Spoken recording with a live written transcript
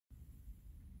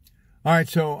All right,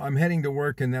 so I'm heading to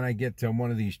work, and then I get to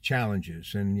one of these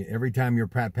challenges. And every time your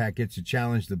Pat Pack gets a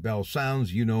challenge, the bell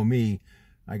sounds. You know me,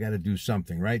 I got to do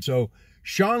something, right? So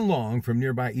Sean Long from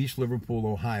nearby East Liverpool,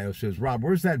 Ohio says, Rob,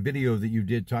 where's that video that you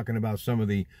did talking about some of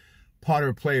the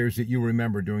Potter players that you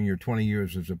remember during your 20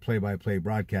 years as a play-by-play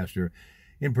broadcaster?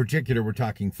 In particular, we're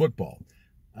talking football.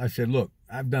 I said, look,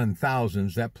 I've done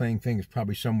thousands. That playing thing is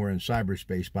probably somewhere in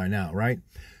cyberspace by now, right?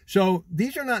 So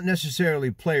these are not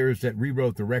necessarily players that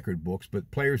rewrote the record books,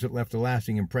 but players that left a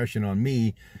lasting impression on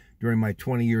me during my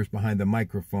 20 years behind the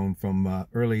microphone from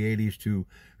early 80s to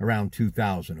around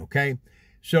 2000, okay?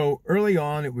 So early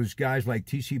on, it was guys like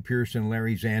T.C. Pearson,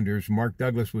 Larry Zanders. Mark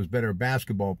Douglas was a better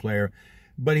basketball player,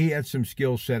 but he had some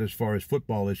skill set as far as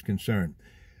football is concerned.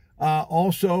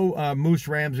 Also, Moose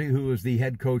Ramsey, who was the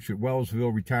head coach at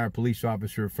Wellsville, retired police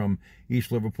officer from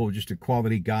East Liverpool, just a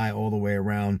quality guy all the way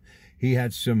around. He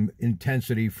had some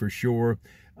intensity for sure.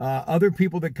 Other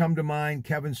people that come to mind,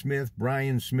 Kevin Smith,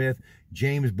 Brian Smith,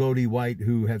 James Bodie White,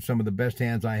 who had some of the best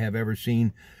hands I have ever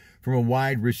seen from a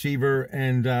wide receiver.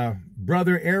 And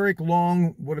brother Eric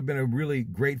Long would have been a really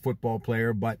great football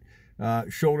player, but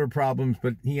shoulder problems,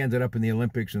 but he ended up in the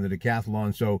Olympics and the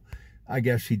decathlon, so I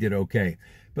guess he did okay.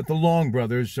 But the Long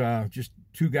brothers, just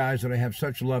two guys that I have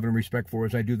such love and respect for,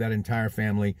 as I do that entire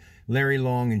family. Larry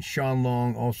Long and Sean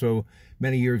Long, also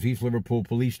many years East Liverpool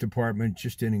Police Department,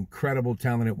 just an incredible,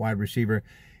 talented wide receiver.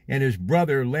 And his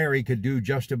brother, Larry, could do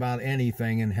just about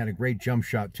anything and had a great jump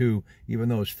shot, too, even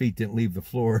though his feet didn't leave the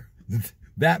floor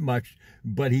that much.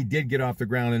 But he did get off the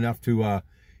ground enough to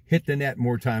hit the net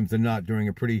more times than not during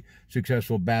a pretty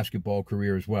successful basketball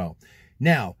career as well.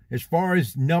 Now, as far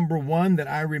as number one that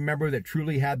I remember that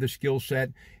truly had the skill set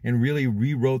and really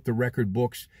rewrote the record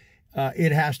books,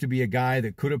 it has to be a guy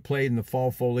that could have played in the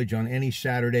fall foliage on any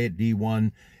Saturday at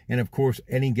D1 and, of course,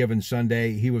 any given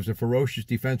Sunday. He was a ferocious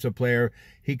defensive player.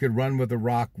 He could run with a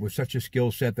rock with such a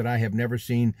skill set that I have never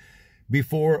seen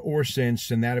before or since,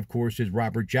 and that, of course, is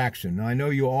Robert Jackson. Now, I know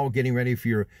you're all getting ready for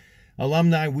your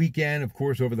alumni weekend, of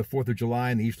course, over the 4th of July,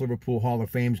 and the East Liverpool Hall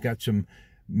of Fame's got some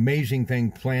amazing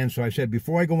thing planned. So I said,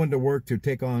 before I go into work to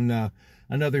take on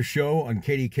another show on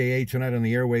KDKA tonight on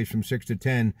the airwaves from 6 to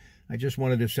 10, I just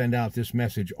wanted to send out this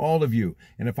message, all of you.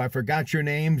 And if I forgot your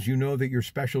names, you know that you're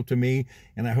special to me.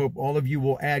 And I hope all of you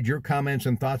will add your comments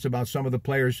and thoughts about some of the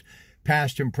players,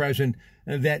 past and present,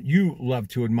 that you love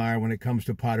to admire when it comes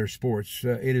to Potter sports.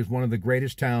 It is one of the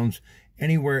greatest towns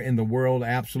anywhere in the world. I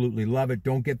absolutely love it.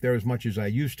 Don't get there as much as I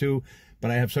used to,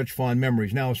 but I have such fond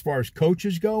memories. Now, as far as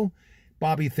coaches go,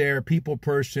 Bobby Thayer, people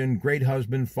person, great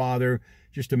husband, father,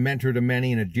 just a mentor to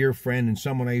many and a dear friend and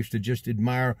someone I used to just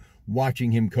admire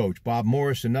watching him coach. Bob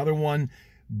Morris, another one.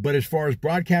 But as far as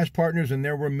broadcast partners, and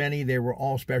there were many, they were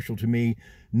all special to me.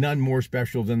 None more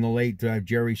special than the late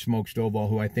Jerry Smoke Stovall,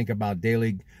 who I think about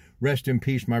daily. Rest in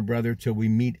peace, my brother, till we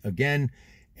meet again.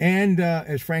 And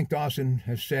as Frank Dawson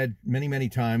has said many, many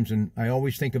times, and I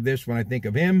always think of this when I think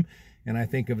of him, and I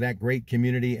think of that great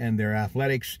community and their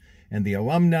athletics and the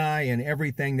alumni and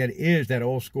everything that is that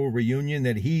old school reunion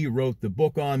that he wrote the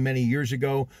book on many years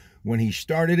ago when he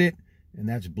started it, and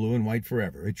that's Blue and White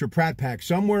Forever. It's your Pratt Pack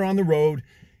somewhere on the road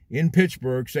in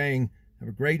Pittsburgh saying, have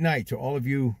a great night to all of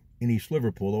you in East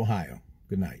Liverpool, Ohio.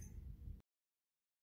 Good night.